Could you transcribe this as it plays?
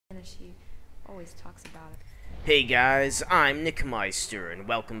that she always talks about it. Hey guys, I'm Nick Meister, and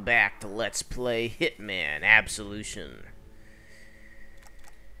welcome back to Let's Play Hitman Absolution.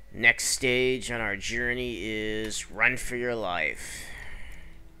 Next stage on our journey is Run for Your Life.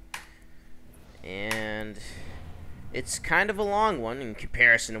 And it's kind of a long one in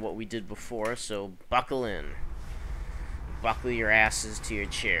comparison to what we did before, so buckle in. Buckle your asses to your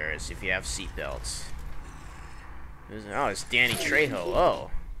chairs if you have seatbelts. Oh, it's Danny Trejo.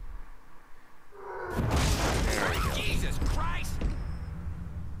 Oh. There we go. Jesus Christ!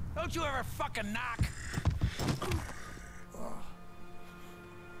 Don't you ever fucking knock?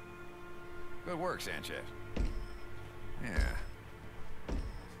 Good work, Sanchez. Yeah.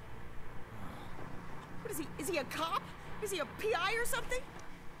 What is he? Is he a cop? Is he a PI or something?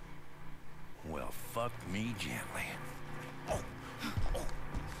 Well, fuck me gently.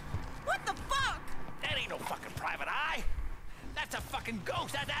 What the fuck? That ain't no fucking private eye. That's a fucking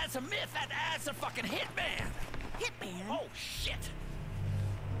ghost. That's a myth. That's a fucking hitman. Hitman? Oh, shit.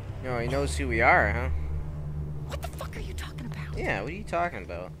 Oh, he knows who we are, huh? What the fuck are you talking about? Yeah, what are you talking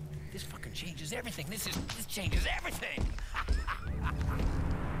about? This fucking changes everything. This changes everything.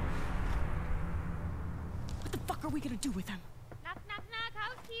 What the fuck are we gonna do with him? Knock, knock, knock,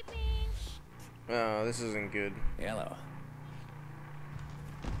 housekeeping. Oh, this isn't good. Hello.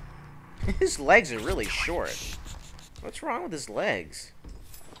 His legs are really short. What's wrong with his legs?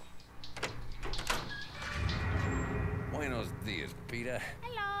 Buenos dias, Peter.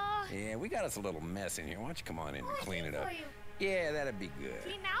 Hello. Yeah, we got us a little mess in here. Why don't you come on in and clean it up? For you. Yeah, that'd be good.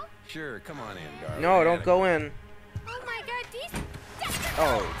 Clean now? Sure, come on in, darling. No, don't go in. Oh my god, these...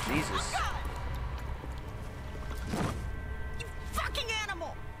 Oh, Jesus. You fucking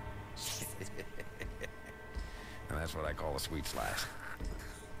animal! And that's what I call a sweet slice.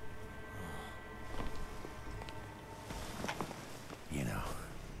 You know,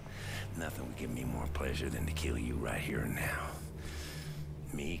 nothing would give me more pleasure than to kill you right here and now.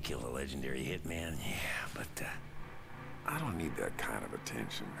 Me kill a legendary hitman, yeah, but I don't need that kind of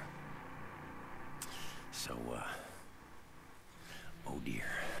attention. So, oh dear.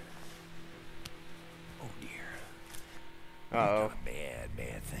 Oh dear. Uh-oh.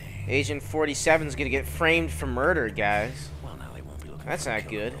 Bad thing. Agent 47's gonna get framed for murder, guys. Well, now they won't be looking That's for a not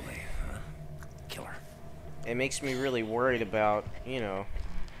killer, good. will they, huh? Killer. It makes me really worried about, you know,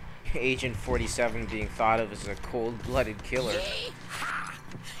 Agent 47 being thought of as a cold-blooded killer.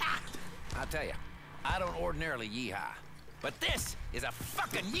 I'll tell you, I don't ordinarily yeehaw, but this is a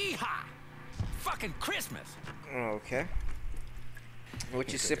fucking yeehaw. Fucking Christmas. Okay.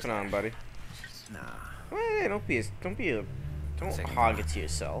 What you sipping on, buddy? Nah. Hey, don't hog it to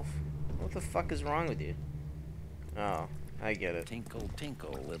yourself. What the fuck is wrong with you? Oh, I get it. Tinkle,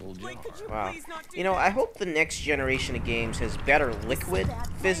 tinkle, little jar. Wait, could you Wow. please not do You know, that? I hope the next generation of games has better liquid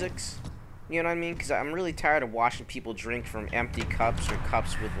physics. You know what I mean? Because I'm really tired of watching people drink from empty cups or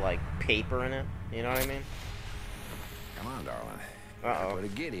cups with, like, paper in it. You know what I mean? Come on, darling. Uh-oh. Put a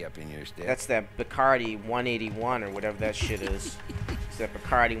giddy up in your step. That's that Bacardi 181 or whatever that shit is. It's that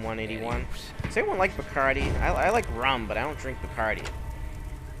Bacardi 181. Does anyone like Bacardi? I like rum, but I don't drink Bacardi.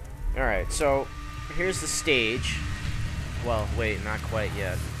 Alright, so here's the stage. Well, wait, not quite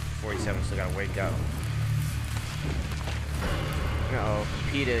yet. 47 still gotta wake up. Uh-oh,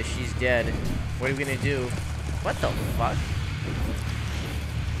 Peter, she's dead. What are we gonna do? What the fuck?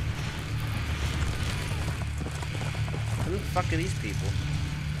 Who the fuck are these people?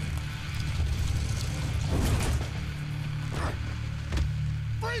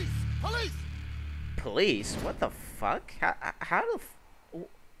 Freeze! Police! Police? What the fuck? How the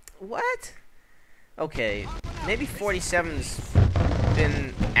what? Okay, maybe 47's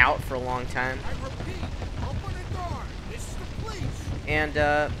been out for a long time. I repeat, open the door. This is the police. And,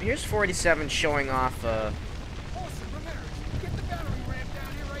 here's 47 showing off, Officer Ramirez, get the battery ramp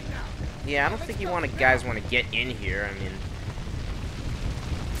down here right now. yeah, I don't think guys want to get in here, I mean.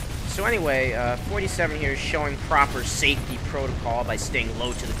 So anyway, 47 here is showing proper safety protocol by staying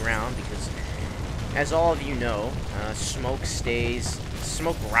low to the ground, because, as all of you know, smoke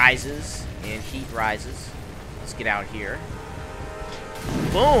rises, and heat rises. Let's get out here.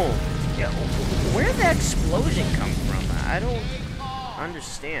 Boom! Yeah, where did that explosion come from? I don't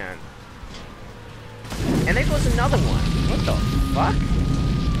understand. And there goes another one. What the fuck?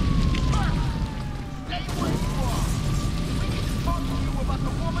 Stay where you are. We need to talk to you about the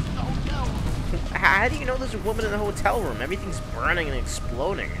woman in the hotel room. How do you know there's a woman in the hotel room? Everything's burning and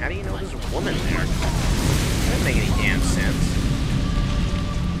exploding. How do you know there's a woman there? That doesn't make any damn sense.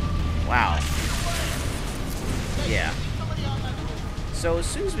 Wow. Yeah. So as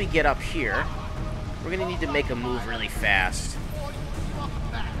soon as we get up here, we're gonna need to make a move really fast.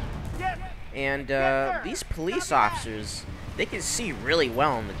 And these police officers, they can see really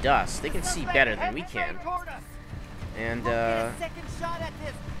well in the dust. They can see better than we can. And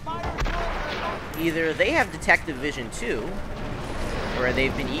either they have detective vision too, or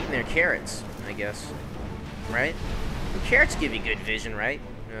they've been eating their carrots, I guess. Right? And carrots give you good vision, right?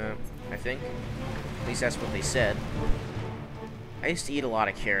 I think. At least that's what they said. I used to eat a lot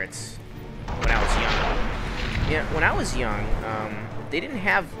of carrots when I was young. Yeah, when I was young, they didn't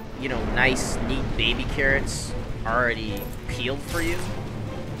have, you know, nice, neat baby carrots already peeled for you.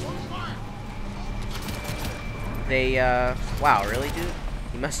 They, wow, really, dude?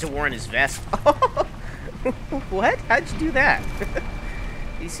 He must have worn his vest. What? How'd you do that?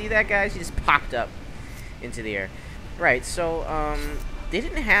 You see that, guys? He just popped up into the air. Right, so, they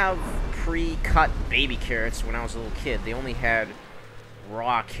didn't have pre-cut baby carrots when I was a little kid. They only had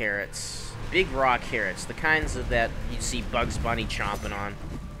raw carrots. Big raw carrots. The kinds of that you'd see Bugs Bunny chomping on.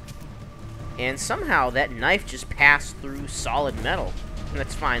 And somehow that knife just passed through solid metal. And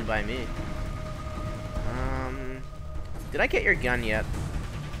that's fine by me. Did I get your gun yet?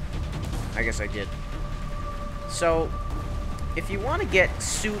 I guess I did. So, if you want to get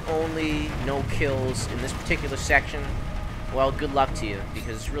suit only, no kills in this particular section, well, good luck to you,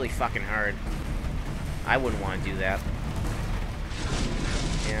 because it's really fucking hard. I wouldn't want to do that.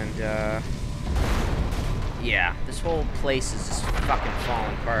 And, yeah, this whole place is just fucking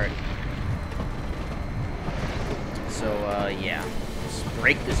falling apart. So, yeah. Let's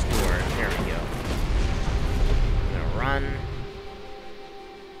break this door. There we go. I'm gonna run.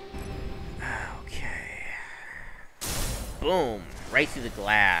 Okay. Boom. Right through the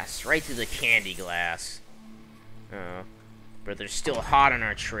glass. Right through the candy glass. But they're still hot on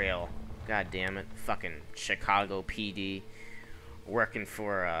our trail. God damn it. Fucking Chicago PD. Working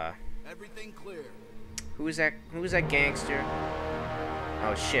for, Everything clear. Who is that gangster?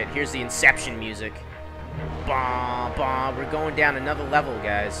 Oh shit, here's the Inception music. Bah, bah. We're going down another level,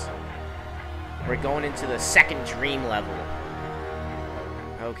 guys. We're going into the second dream level.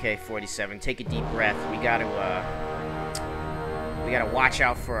 Okay, 47, take a deep breath. We gotta watch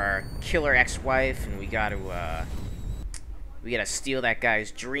out for our killer ex-wife, and we gotta steal that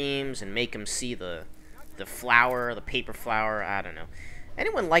guy's dreams and make him see the flower, the paper flower. I don't know.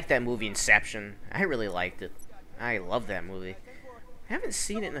 Anyone like that movie Inception? I really liked it. I love that movie. I haven't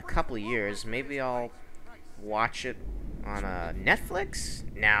seen it in a couple of years. Maybe I'll watch it on Netflix?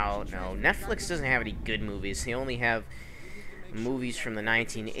 No, Netflix doesn't have any good movies. They only have movies from the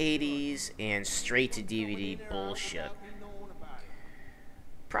 1980s and straight-to-DVD bullshit.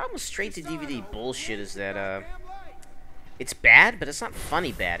 Problem with straight-to-DVD bullshit is that, it's bad, but it's not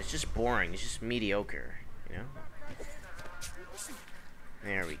funny bad. It's just boring. It's just mediocre, you know?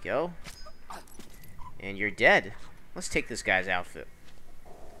 There we go. And you're dead. Let's take this guy's outfit.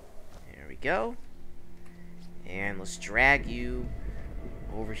 There we go. And let's drag you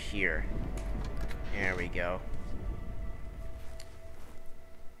over here. There we go.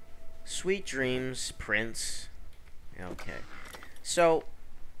 Sweet dreams, Prince. Okay. So,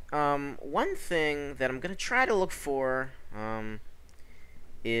 one thing that I'm going to try to look for,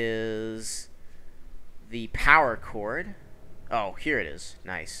 is the power cord. Oh, here it is.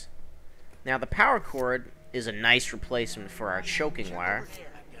 Nice. Now, the power cord is a nice replacement for our choking wire.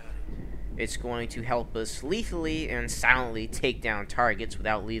 It's going to help us lethally and silently take down targets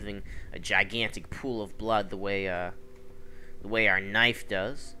without leaving a gigantic pool of blood the way our knife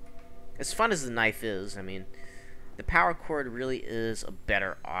does. As fun as the knife is, I mean, the power cord really is a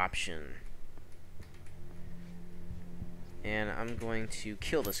better option. And I'm going to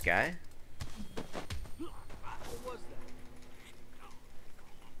kill this guy.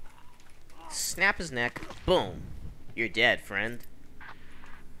 Snap his neck. Boom. You're dead, friend.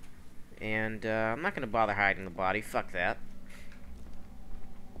 And, I'm not gonna bother hiding the body. Fuck that.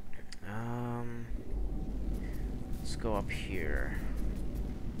 Let's go up here.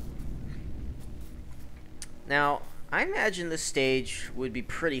 Now, I imagine this stage would be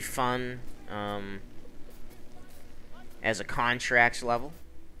pretty fun, as a contracts level.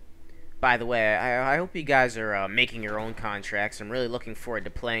 By the way, I hope you guys are making your own contracts. I'm really looking forward to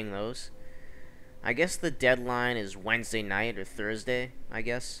playing those. I guess the deadline is Wednesday night or Thursday, I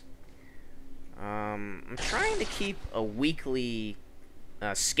guess. I'm trying to keep a weekly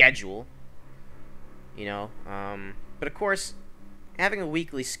schedule, you know, but of course, having a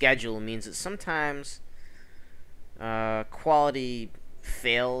weekly schedule means that sometimes quality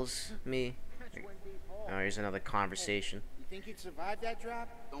fails me. Oh, here's another conversation. You think you'd survive that drop?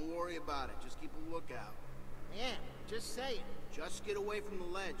 Don't worry about it. Just keep a lookout. Yeah, just say it. Just get away from the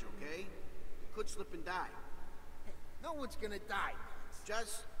ledge, okay? You could slip and die. No one's gonna die.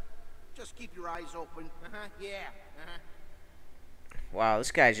 Just Just keep your eyes open. Yeah. Wow,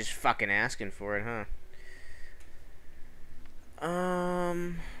 this guy's just fucking asking for it, huh?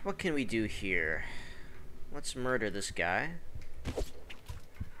 What can we do here? Let's murder this guy.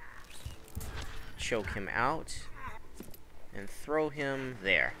 Choke him out. And throw him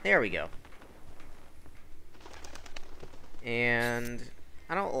there. There we go. And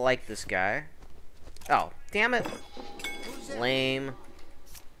I don't like this guy. Oh, damn it. Lame.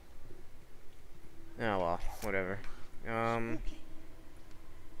 Oh well, whatever.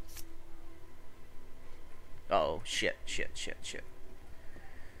 Oh, shit.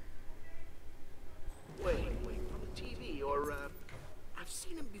 Wait, from the TV, or, I've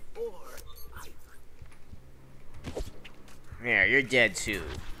seen him before. Yeah, you're dead too.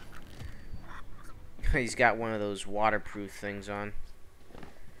 He's got one of those waterproof things on.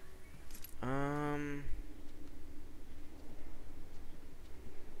 I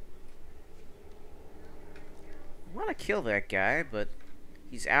want to kill that guy, but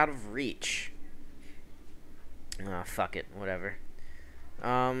he's out of reach. Ah, fuck it, whatever.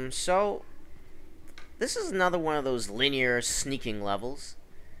 So this is another one of those linear sneaking levels.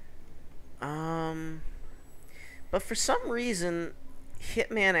 But for some reason,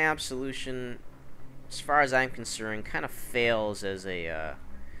 Hitman Absolution, as far as I'm concerned, kind of fails as a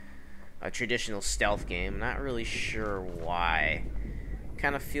traditional stealth game. Not really sure why.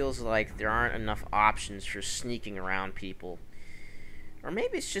 Kind of feels like there aren't enough options for sneaking around people. Or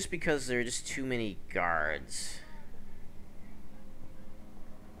maybe it's just because there are just too many guards.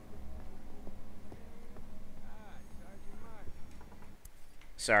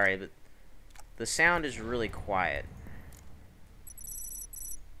 Sorry, but the sound is really quiet.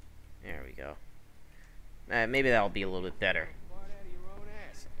 There we go. Maybe that'll be a little bit better.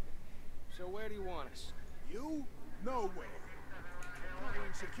 So where do you want us? You? Nowhere. We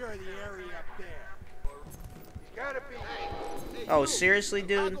can secure the area up there. He's gotta be. Hey, Oh, you. seriously,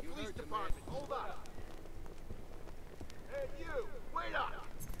 dude? Chicago Police Department. Hold up. Hey, you. Wait up.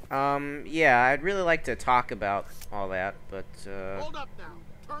 Yeah, I'd really like to talk about all that, but, Hold up now.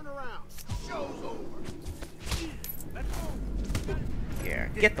 Turn around. Show's over. Let's go. yeah,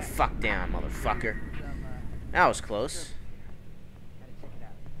 get the fuck down, motherfucker. That was close.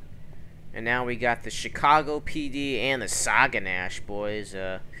 And now we got the Chicago PD and the Saganash boys,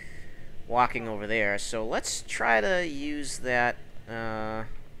 walking over there. So let's try to use that,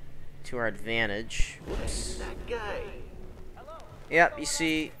 to our advantage. Whoops. That guy. Yep, you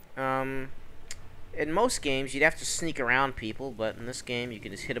see, in most games you'd have to sneak around people, but in this game you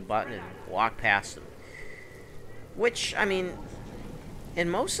can just hit a button and walk past them. Which, I mean, in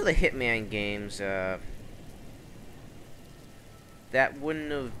most of the Hitman games, that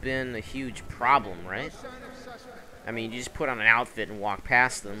wouldn't have been a huge problem, right? I mean, you just put on an outfit and walk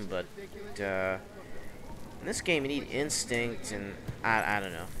past them, but in this game you need instinct, and I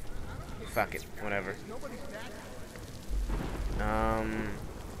don't know. Fuck it, whatever.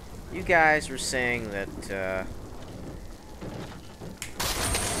 You guys were saying that,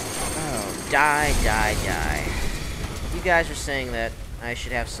 oh, die. You guys were saying that I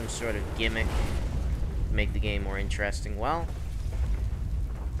should have some sort of gimmick to make the game more interesting. Well,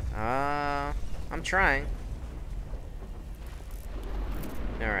 I'm trying.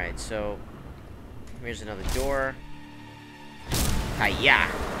 Alright, so here's another door. Hiya!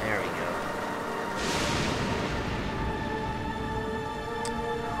 There we go.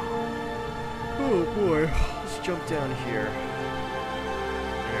 Oh boy, let's jump down here.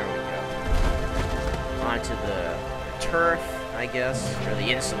 There we go. Onto the turf, I guess, or the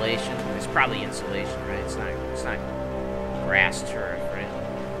insulation. It's probably insulation, right? It's not grass turf, right?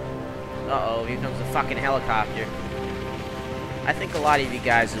 Uh-oh, here comes the fucking helicopter. I think a lot of you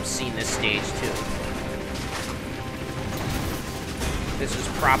guys have seen this stage, too. This is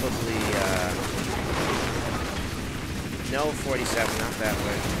probably, no, 47, not that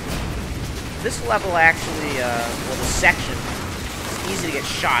way. This level actually, well, the section, it's easy to get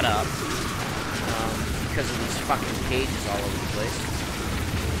shot up, because of these fucking cages all over the place.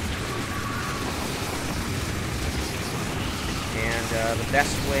 And, the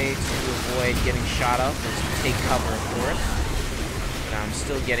best way to avoid getting shot up is to take cover, of course. But I'm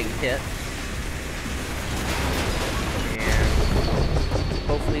still getting hit. And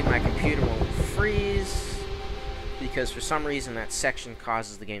hopefully my computer won't freeze, because for some reason that section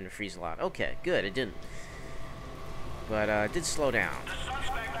causes the game to freeze a lot. Okay, good, it didn't. But, it did slow down. The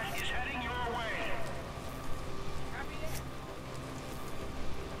suspect is heading your way.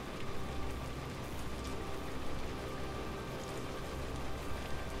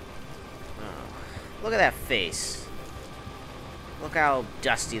 Oh, look at that face. Look Look how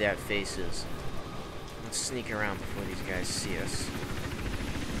dusty that face is. Let's sneak around before these guys see us.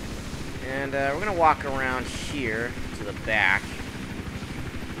 And we're gonna walk around here to the back.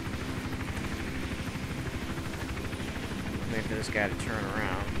 Wait for this guy to turn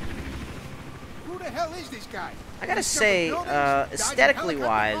around. Who the hell is this guy? I gotta say, aesthetically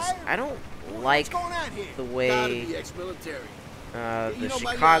wise, I don't like the way the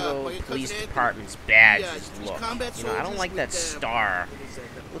Chicago Police Department's badges look. You know, I don't like that star.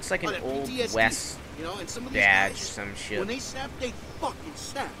 Looks like an old West badge, some shit. When they snap, they fucking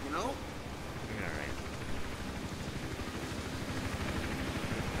snap, you know? Alright.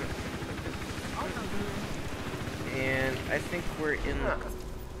 And I think we're in the...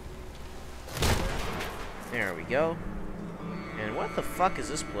 There we go. And what the fuck is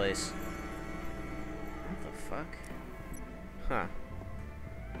this place? What the fuck? Huh.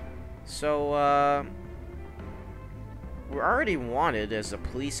 So, we're already wanted as a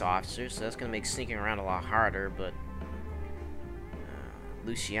police officer, so that's gonna make sneaking around a lot harder, but...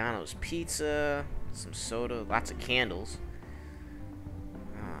 Luciano's Pizza, some soda, lots of candles.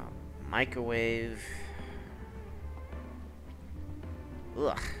 Microwave.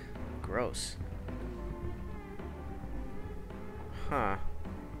 Ugh, gross. Huh.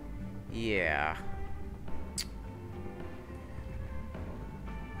 Yeah.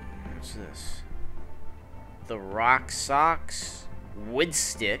 What's this? The Rock Socks Wood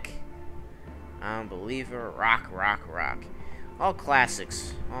Stick. Unbeliever. Rock. All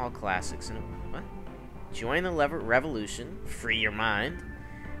classics. All classics. And what? Join the revolution. Free your mind.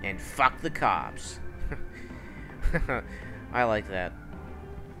 And fuck the cops. I like that.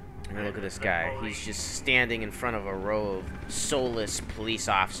 And look at this guy. He's just standing in front of a row of soulless police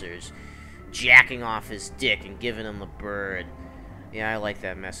officers, jacking off his dick and giving him the bird. Yeah, I like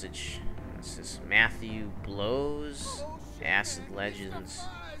that message. What's this? Matthew Blows, Acid Legends.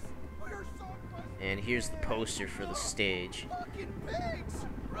 And here's the poster for the stage.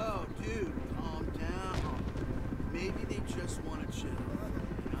 Bro, dude, calm down. Maybe they just want to chill.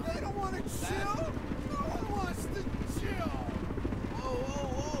 They don't want to chill. No one wants to chill.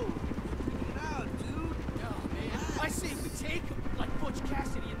 Whoa. Get out, dude. Oh, man. I say we take him like Butch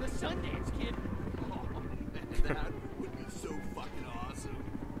Cassidy in the Sundance Kid. That would be so fucking awesome.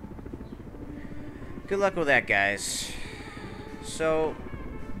 Good luck with that, guys. So,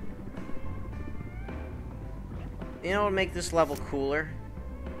 you know what would make this level cooler?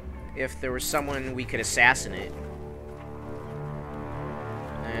 If there was someone we could assassinate.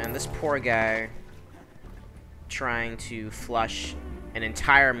 And this poor guy trying to flush an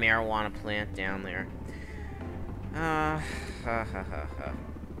entire marijuana plant down there.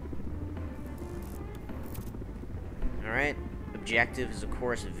 Alright. Objective is, of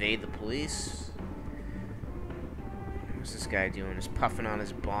course, evade the police. What's this guy doing? He's puffing on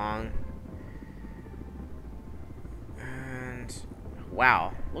his bong. And...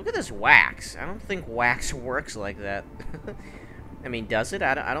 wow. Look at this wax. I don't think wax works like that. I mean, does it?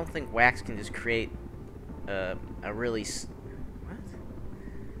 I don't think wax can just create a really... what?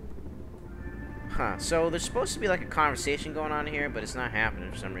 Huh. So there's supposed to be like a conversation going on here, but it's not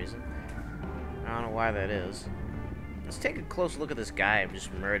happening for some reason. I don't know why that is. Let's take a close look at this guy who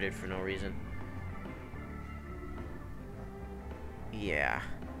just murdered for no reason. Yeah.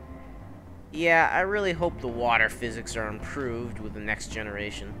 Yeah, I really hope the water physics are improved with the next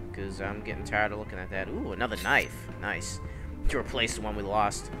generation, because I'm getting tired of looking at that. Ooh, another knife. Nice. To replace the one we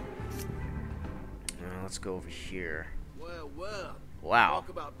lost. Let's go over here. Well. Wow. Talk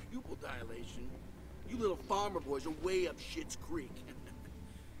about pupil dilation. You little farmer boys are way up Shit's Creek.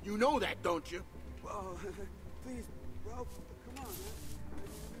 You know that, don't you? Oh, please, bro, come on, man.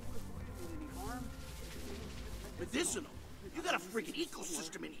 Any harm? Medicinal. You got a freaking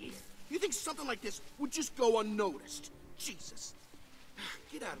ecosystem in here. You think something like this would just go unnoticed? Jesus.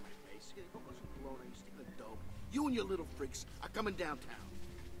 Get out of my face. Go put some cologne on you, stick in the dope. You and your little freaks are coming downtown.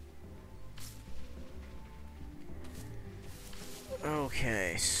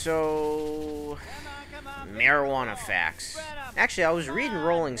 Okay, so... marijuana facts. Actually, I was reading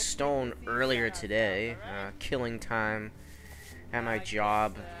Rolling Stone earlier today, killing time at my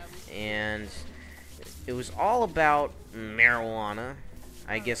job, and it was all about marijuana.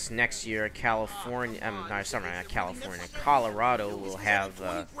 I guess next year, California, not California, Colorado will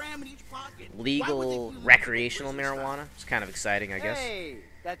have legal recreational marijuana. It's kind of exciting, I guess. Hey,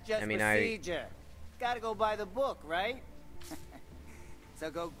 that's just I mean, procedure. Gotta go by the book, right? So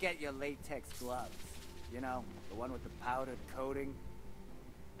go get your latex gloves. You know, the one with the powdered coating.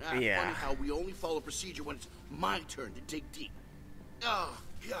 Yeah. Funny how we only follow procedure when it's my turn to dig deep. Oh,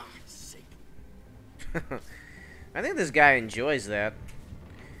 God's sake. I think this guy enjoys that.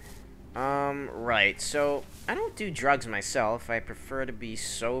 Right. So, I don't do drugs myself. I prefer to be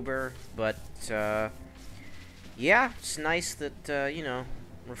sober, but, yeah, it's nice that, you know,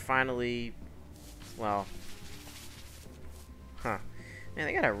 we're finally, well, huh. Man,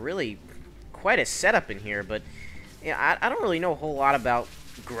 they got a really, quite a setup in here, but, yeah, I don't really know a whole lot about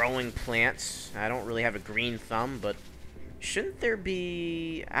growing plants. I don't really have a green thumb, but shouldn't there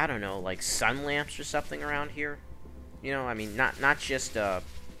be, I don't know, like sun lamps or something around here? You know, I mean, not just,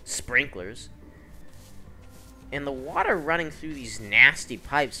 sprinklers. And the water running through these nasty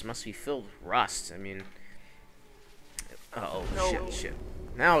pipes must be filled with rust. I mean, uh-oh, shit.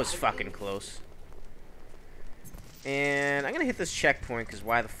 That was fucking close. And I'm gonna hit this checkpoint, because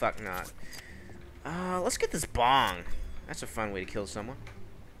why the fuck not? Let's get this bong. That's a fun way to kill someone.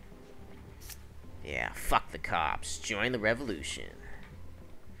 Yeah, fuck the cops. Join the revolution.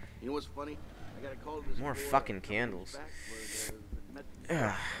 You know what's funny? I got a call to this More boy fucking candles. back where they met the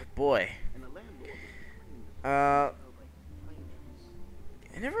Ugh, boy. and the landlord.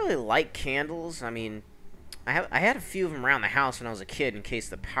 I never really liked candles. I mean, I had a few of them around the house when I was a kid in case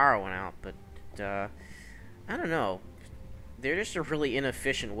the power went out, but, I don't know. They're just a really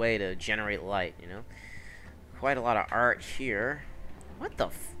inefficient way to generate light, you know? Quite a lot of art here. What the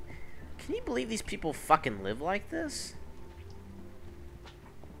f... Can you believe these people fucking live like this?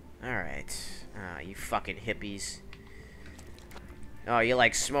 Alright. You fucking hippies. Oh, you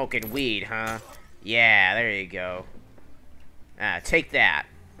like smoking weed, huh? Yeah, there you go. Take that.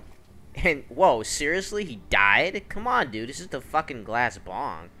 And, whoa, seriously? He died? Come on, dude. This is the fucking glass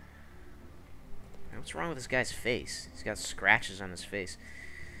bong. What's wrong with this guy's face? He's got scratches on his face.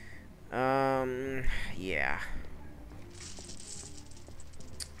 Yeah.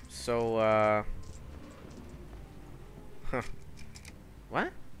 So, huh.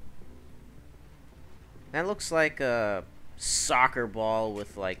 What? That looks like a soccer ball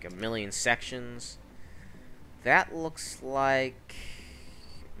with, like, 1,000,000 sections. That looks like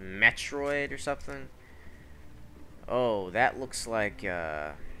Metroid or something. Oh, that looks like,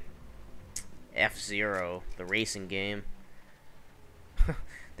 F-Zero, the racing game.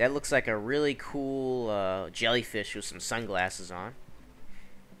 That looks like a really cool jellyfish with some sunglasses on.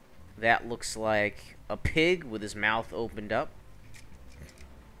 That looks like a pig with his mouth opened up.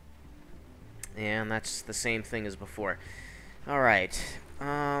 And that's the same thing as before. Alright.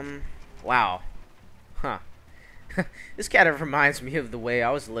 Wow. Huh. This kind of reminds me of the way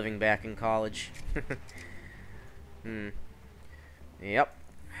I was living back in college. Yep.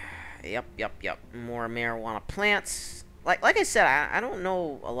 Yep. More marijuana plants. Like I said, I don't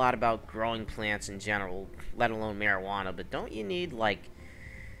know a lot about growing plants in general, let alone marijuana, but don't you need, like,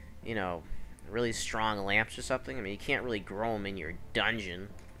 you know, really strong lamps or something? I mean, you can't really grow them in your dungeon,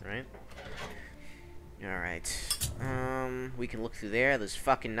 right? Alright. We can look through there. There's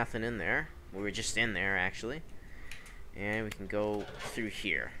fucking nothing in there. We were just in there, actually. And we can go through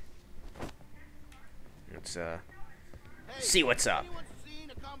here. Let's, see what's up. Anyone seen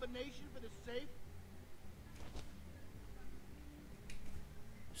a combination for the safe?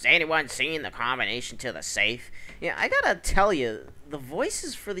 Has anyone seen the combination to the safe? Yeah, I gotta tell you, the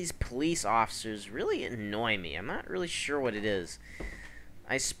voices for these police officers really annoy me. I'm not really sure what it is.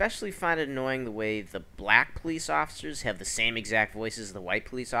 I especially find it annoying the way the black police officers have the same exact voices as the white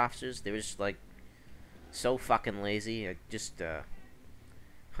police officers. They're just, like, so fucking lazy. I just,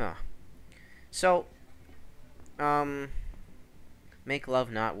 huh. So, make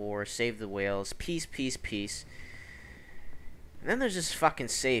love, not war, save the whales, peace, peace, peace. And then there's this fucking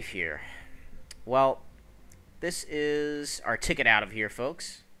safe here. Well, this is our ticket out of here,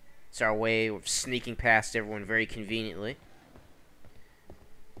 folks. It's our way of sneaking past everyone very conveniently.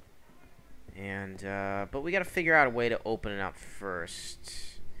 And, but we gotta figure out a way to open it up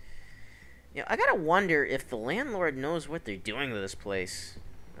first. You know, I gotta wonder if the landlord knows what they're doing with this place.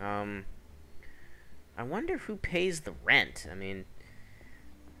 I wonder who pays the rent. I mean,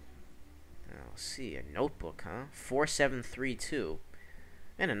 let's see, a notebook, huh? 4732.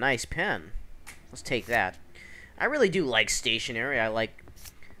 And a nice pen. Let's take that. I really do like stationery. I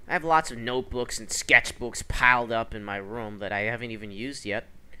have lots of notebooks and sketchbooks piled up in my room that I haven't even used yet.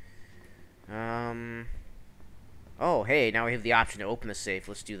 Oh, hey, now we have the option to open the safe.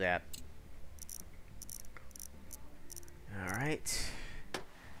 Let's do that. Alright.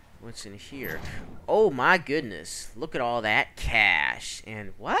 What's in here? Oh, my goodness. Look at all that cash.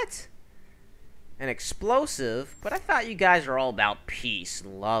 And what? An explosive? But I thought you guys are all about peace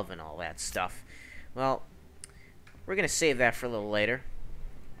and love and all that stuff. Well, we're going to save that for a little later.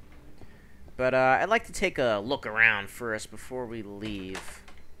 But I'd like to take a look around first before we leave.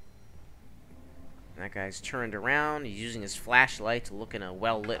 That guy's turned around. He's using his flashlight to look in a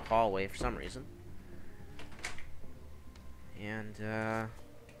well-lit hallway for some reason. And,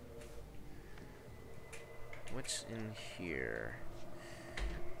 what's in here?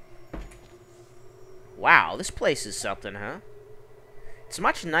 Wow, this place is something, huh? It's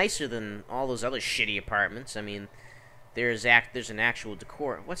much nicer than all those other shitty apartments. I mean, there's an actual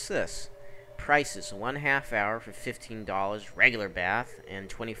decor. What's this? Prices: 1/2 hour for $15, regular bath, and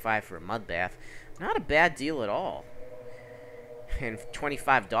 $25 for a mud bath. Not a bad deal at all. And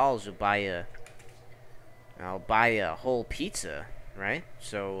 $25 will buy a. I'll buy a whole pizza, right?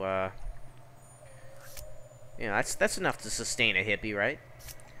 So, you know, that's enough to sustain a hippie, right?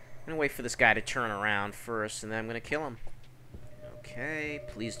 I'm gonna wait for this guy to turn around first, and then I'm gonna kill him. Okay,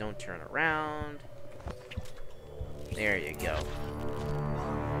 please don't turn around. There you go.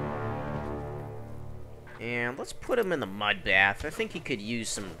 And let's put him in the mud bath. I think he could use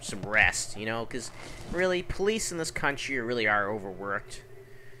some rest, you know, because really, police in this country really are overworked.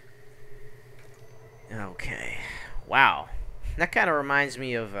 Okay. Wow. That kind of reminds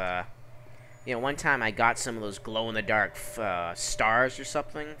me of, you know, one time I got some of those glow-in-the-dark stars or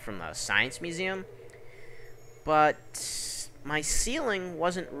something from the Science Museum. But my ceiling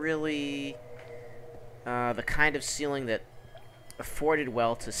wasn't really the kind of ceiling that afforded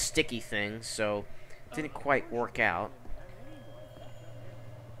well to sticky things, so it didn't quite work out.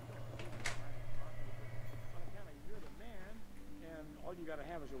 You're the man, and all you gotta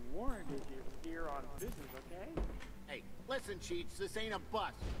have is a warrant if you're here on business, okay? Hey, listen, Cheech, this ain't a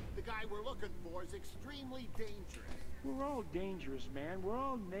bust. The guy we're looking for is extremely dangerous. We're all dangerous, man. We're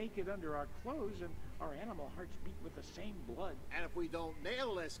all naked under our clothes, and our animal hearts beat with the same blood. And if we don't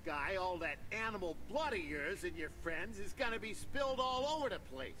nail this guy, all that animal blood of yours and your friends is gonna be spilled all over the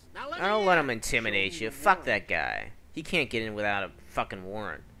place. Now let me Don't let him intimidate you. Fuck that guy. He can't get in without a fucking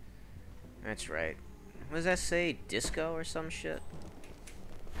warrant. That's right. What does that say? Disco or some shit?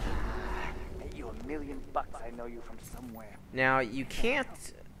 Bet you $1 million I know you from somewhere. Now, you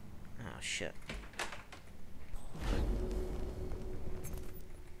can't... Oh, shit.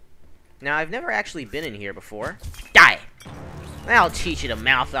 Now, I've never actually been in here before. Die! I'll teach you to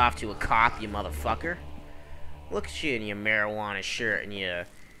mouth off to a cop, you motherfucker. Look at you in your marijuana shirt and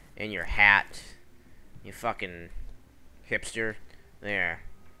your hat. You fucking hipster. There.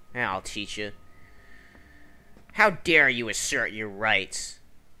 Now I'll teach you. How dare you assert your rights?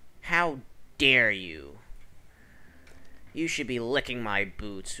 How dare you? You should be licking my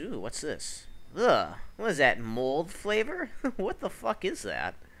boots. Ooh, what's this? Ugh. What is that, mold flavor? What the fuck is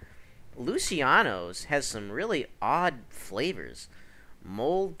that? Luciano's has some really odd flavors.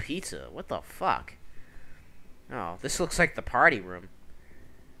 Mold pizza. What the fuck? Oh, this looks like the party room.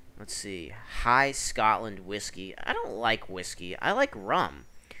 Let's see. High Scotland whiskey. I don't like whiskey. I like rum.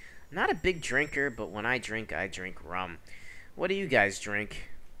 Not a big drinker, but when I drink rum. What do you guys drink?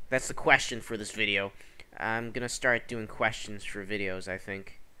 That's the question for this video. I'm gonna start doing questions for videos, I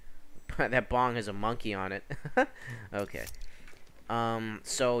think. That bong has a monkey on it. Okay.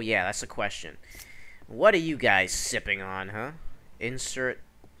 So yeah, that's the question. What are you guys sipping on, huh? Insert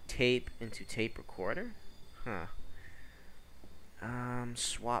tape into tape recorder? Huh.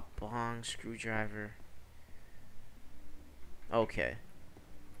 Swap bong, screwdriver. Okay.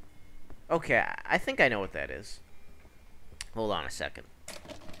 Okay, I think I know what that is. Hold on a second.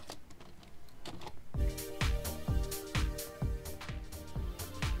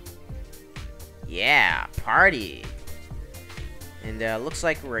 Yeah, party. And looks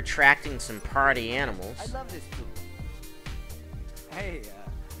like we're attracting some party animals. I love this too. Hey,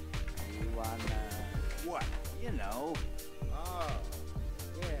 you want, What? you know. Oh,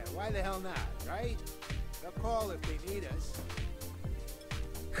 yeah, why the hell not, right? They'll call if they need us.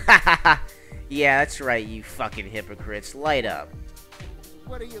 Yeah, that's right, you fucking hypocrites. Light up.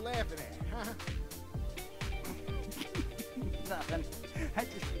 What are you laughing at, huh? Nothing.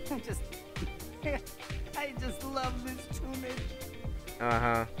 I just love this tunage.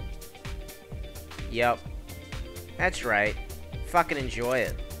 Uh-huh. Yep. That's right. Fucking enjoy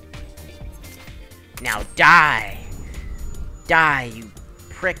it. Now die! Die, you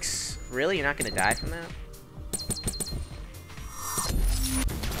pricks. Really? You're not gonna die from that?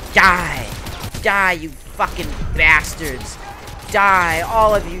 Die! Die, you fucking bastards! Die!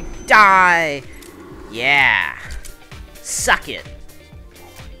 All of you, die! Yeah! Suck it!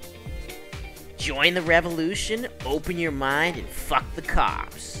 Join the revolution, open your mind, and fuck the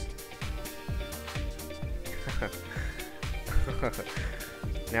cops.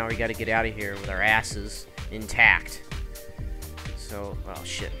 Now we gotta get out of here with our asses intact. So, oh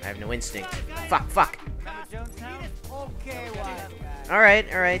shit, I have no instinct. Fuck, fuck! Remember Jonestown? Okay, wise guy.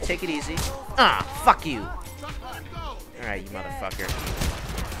 Alright, take it easy. Ah, fuck you. Alright, you motherfucker.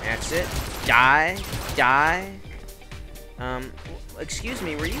 That's it. Die. Excuse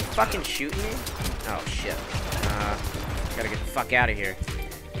me, were you fucking shooting me? Oh, shit. Gotta get the fuck out of here.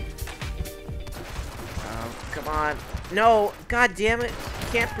 Oh, come on. No! God damn it!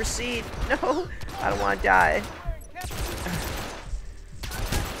 Can't proceed! No! I don't want to die.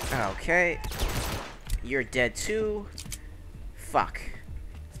 Okay. You're dead too. Fuck.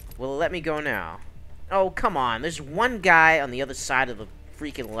 Will it let me go now? Oh, come on. There's one guy on the other side of the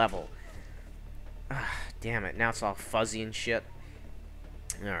freaking level. Damn it. Now it's all fuzzy and shit.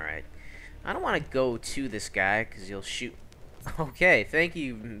 Alright. I don't want to go to this guy, because he'll shoot. Okay, thank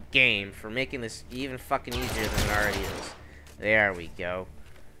you, game, for making this even fucking easier than it already is. There we go.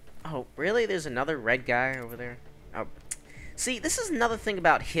 Oh, really? There's another red guy over there? Oh. See, this is another thing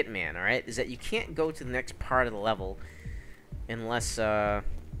about Hitman, alright? Is that you can't go to the next part of the level unless, unless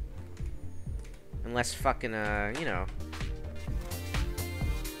fucking, you know.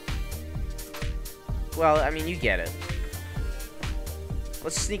 Well, I mean, you get it.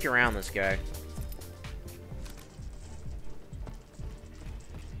 Let's sneak around this guy.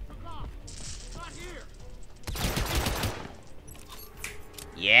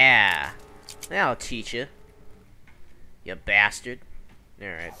 Yeah. That'll teach you. You bastard.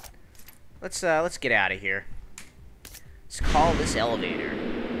 Alright. Let's get out of here. Let's call this elevator.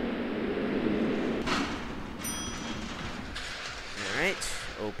 Alright.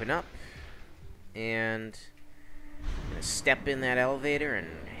 Open up. And I'm gonna step in that elevator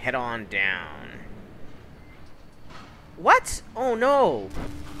and head on down. What? Oh no!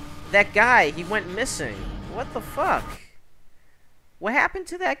 That guy, he went missing. What the fuck? What happened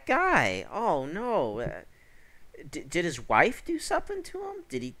to that guy? Oh no! Did his wife do something to him?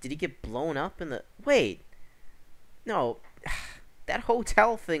 Did he get blown up in the? Wait, no, that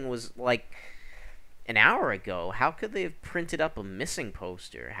hotel thing was like an hour ago. How could they have printed up a missing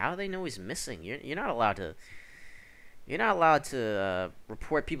poster? How do they know he's missing? You're not allowed to. You're not allowed to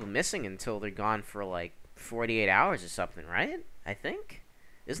report people missing until they're gone for like 48 hours or something, right? I think.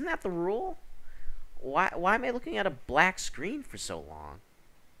 Isn't that the rule? Why am I looking at a black screen for so long?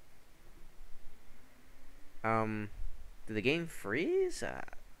 Did the game freeze?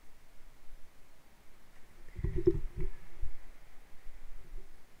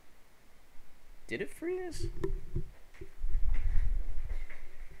 Did it freeze?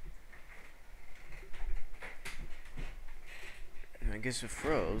 I guess it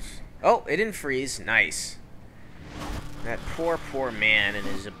froze. Oh, it didn't freeze. Nice. That poor man and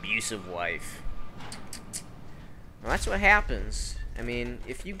his abusive wife. Well, that's what happens. I mean,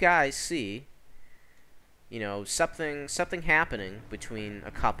 if you guys see, you know, something happening between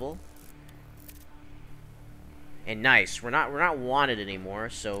a couple, and nice, we're not wanted anymore,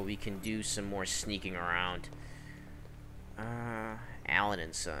 so we can do some more sneaking around. Allen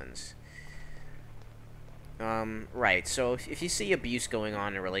and Sons. Right. So if you see abuse going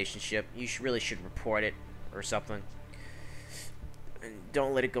on in a relationship, you really should report it or something. And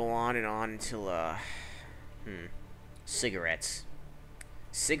don't let it go on and on until cigarettes.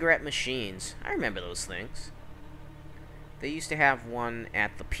 Cigarette machines. I remember those things. They used to have one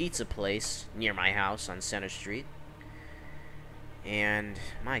at the pizza place near my house on Center Street. And,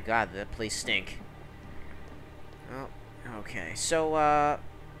 my God, that place stink. Oh, okay. So,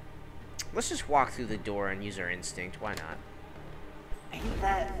 let's just walk through the door and use our instinct. Why not?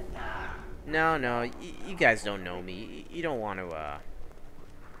 No, you guys don't know me. You don't want to,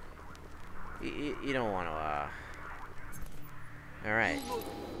 you don't want to, Alright.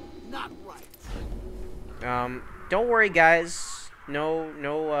 Not right. Don't worry, guys.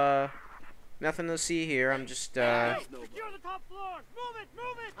 No, nothing to see here. I'm just, Secure the top floors.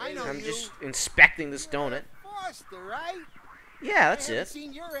 Move it. I know I'm you. just inspecting this donut. Foster, right? Yeah, that's I haven't it.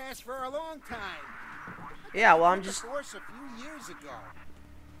 seen your ass for a long time. Yeah, well, I'm The just... force a few years ago.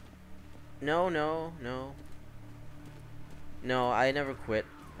 No, I never quit.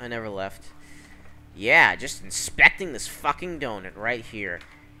 I never left. Yeah, just inspecting this fucking donut right here.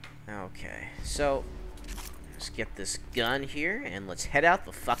 Okay, so... let's get this gun here, and let's head out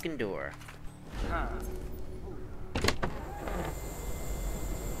the fucking door.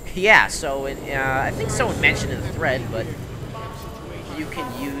 Yeah, so, I think someone mentioned in the thread, but... you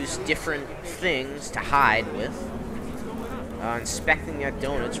can use different things to hide with. Inspecting that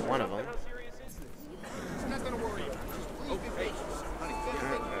donut's one of them.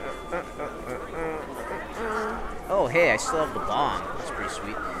 Oh, hey, I still have the bomb. That's pretty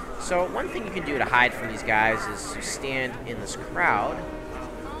sweet. So, one thing you can do to hide from these guys is to stand in this crowd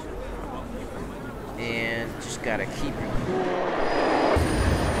And just gotta keep it cool.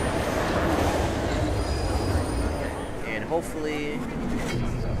 And hopefully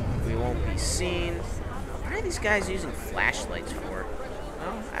we won't be seen. Why are these guys using flashlights for?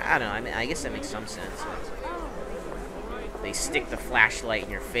 Well, I don't know. I mean, I guess that makes some sense. They stick the flashlight in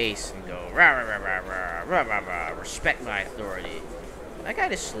your face and go, rah, rah, rah, rah, rah, rah, rah, rah, respect my authority. That guy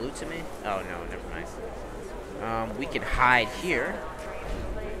just salute to me? Oh, no, never mind. We can hide here.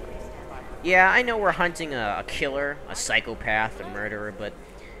 Yeah, I know we're hunting a killer, a psychopath, a murderer, but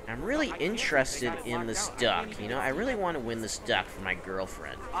I'm really interested in this duck, you know? I really want to win this duck for my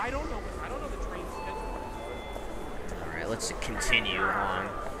girlfriend. I don't know the train's schedule. Alright, let's continue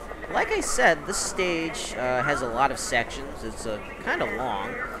on. Like I said, this stage has a lot of sections. It's kind of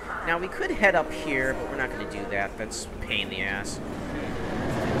long. Now, we could head up here, but we're not going to do that. That's a pain in the ass.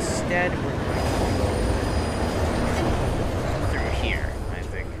 Instead, we're going to go through here, I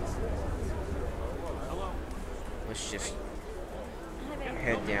think. Let's just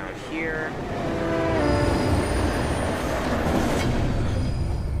head down here.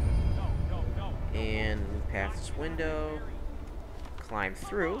 And move past this window. Climb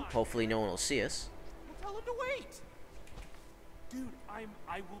through. Hopefully no one will see us. Tell him to wait. Dude, I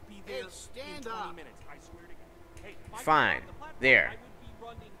will be there in 20 minutes. I swear to God. Hey, Fine. There.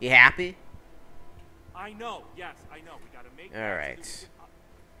 You happy? I know. Yes, I know. We gotta make. All right.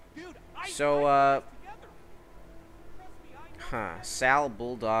 Dude, So Sal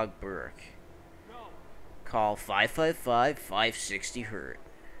Bulldog Burke. Call 555-560-HURT.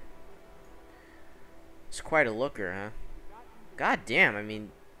 It's quite a looker, huh? God damn, I mean,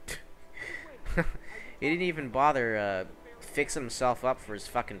 he didn't even bother fixing himself up for his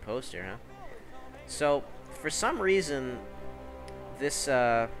fucking poster, huh? So, for some reason, this,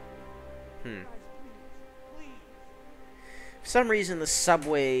 For some reason, the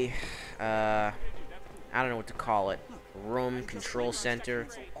subway, I don't know what to call it, room control center,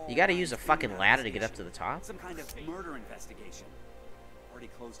 you gotta use a fucking ladder to get up to the top? Some kind of murder investigation. Already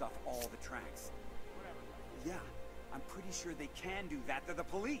closed off all the tracks. Yeah. I'm pretty sure they can do that. They're the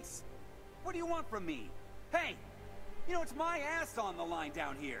police. What do you want from me? Hey, you know, it's my ass on the line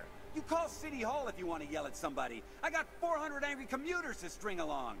down here. You call City Hall if you want to yell at somebody. I got 400 angry commuters to string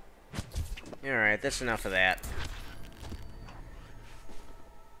along. Alright, that's enough of that.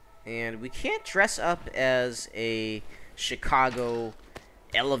 And we can't dress up as a Chicago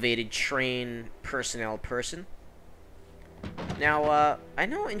elevated train personnel person. Now, I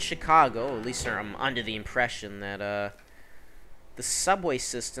know in Chicago, at least I'm under the impression that, the subway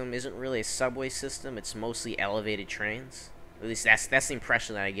system isn't really a subway system, it's mostly elevated trains. At least that's the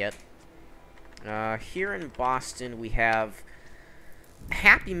impression that I get. Here in Boston, we have a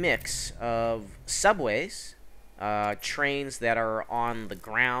happy mix of subways, trains that are on the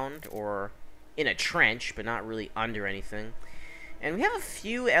ground or in a trench, but not really under anything. And we have a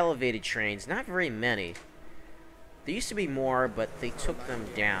few elevated trains, not very many. There used to be more, but they took them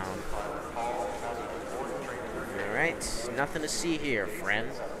down. Alright, nothing to see here, friend.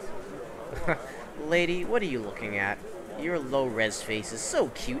 Lady, what are you looking at? Your low-res face is so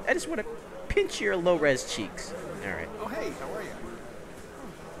cute. I just want to pinch your low-res cheeks. Alright. Oh, hey, how are you?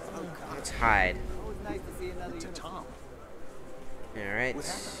 Let's hide. To Tom. Alright.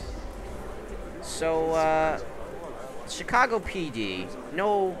 So, Chicago PD.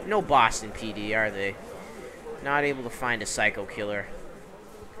 No Boston PD, are they? Not able to find a psycho killer.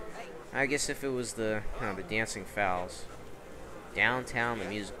 I guess if it was the dancing fowls. Downtown, the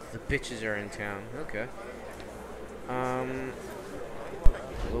music, the bitches are in town. Okay.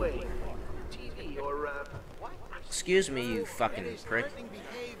 Wait, TV or what? Excuse me, you fucking prick.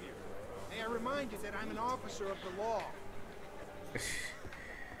 May I remind you that I'm an officer of the law.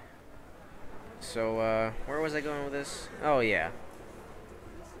 So, where was I going with this? Oh, yeah.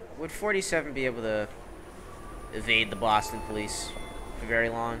 Would 47 be able to evade the Boston police for very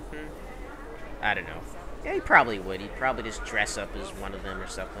long? I don't know. Yeah, he probably would. He'd probably just dress up as one of them or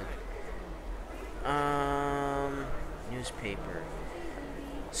something. Newspaper.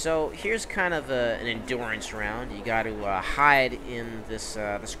 So here's kind of an endurance round. You got to hide in this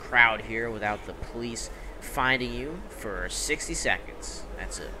this crowd here without the police finding you for 60 seconds.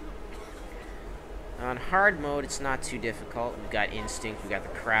 That's it. On hard mode, it's not too difficult. We've got instinct. We've got the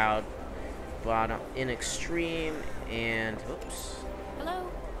crowd. But in extreme and Hello?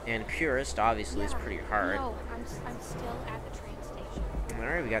 And purist, obviously, it's pretty hard. No, I'm still at the train station.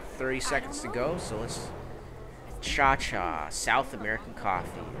 Alright, we got 30 seconds to go, so let's... Cha-Cha, South American coffee,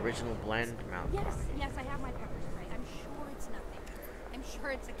 original blend, mountain coffee. Yes, I have my pepper spray. I'm sure it's nothing. I'm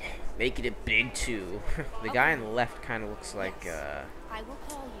sure it's a case. Make it a big 2. The guy on the left kind of looks like, I will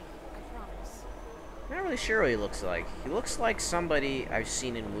call you, I promise. I'm not really sure what he looks like. He looks like somebody I've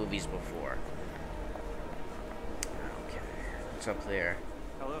seen in movies before. Okay. What's up there?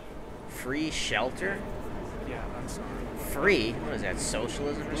 Hello? Free shelter? Yeah, I'm sorry. Free? What is that,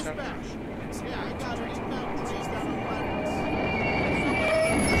 socialism or something? Alright,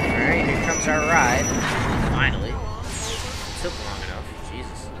 here comes our ride. Finally. It took long enough.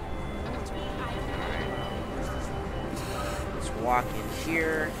 Jesus. Alright. Let's walk in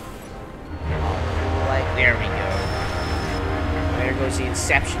here. Like, there we go. There goes the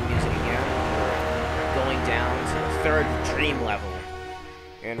Inception music again. We're going down to the 3rd dream level.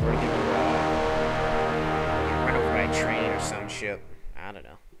 And we're gonna get run over by a train or some shit. I don't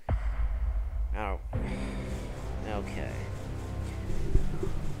know. Oh. Okay.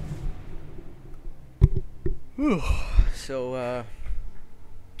 Whew. So,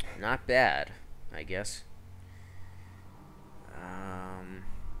 not bad, I guess.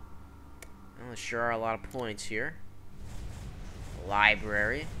 Well, there sure are a lot of points here.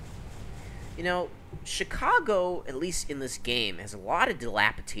 Library. You know, Chicago, at least in this game, has a lot of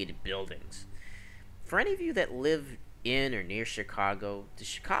dilapidated buildings. For any of you that live in or near Chicago, does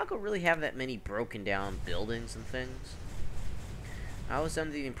Chicago really have that many broken down buildings and things? I was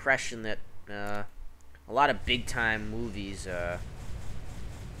under the impression that a lot of big time movies,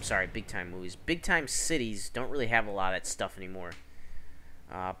 big time cities don't really have a lot of that stuff anymore.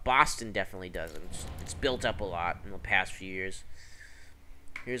 Boston definitely doesn't. It's built up a lot in the past few years.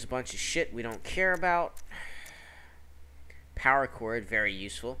 Here's a bunch of shit we don't care about. Power cord, very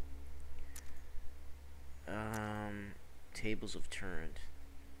useful. Tables have turned.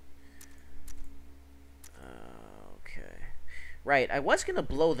 Okay. Right, I was gonna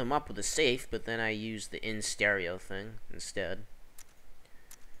blow them up with a safe, but then I used the in stereo thing instead.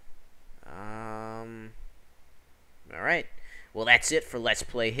 Alright. Well, that's it for Let's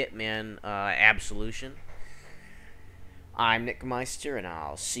Play Hitman Absolution. I'm Nick Meister, and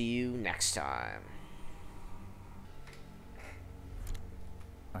I'll see you next time.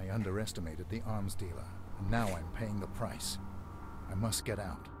 I underestimated the arms dealer, and now I'm paying the price. I must get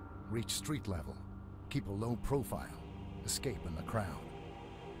out, reach street level, keep a low profile, escape in the crowd.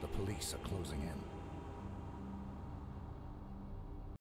 The police are closing in.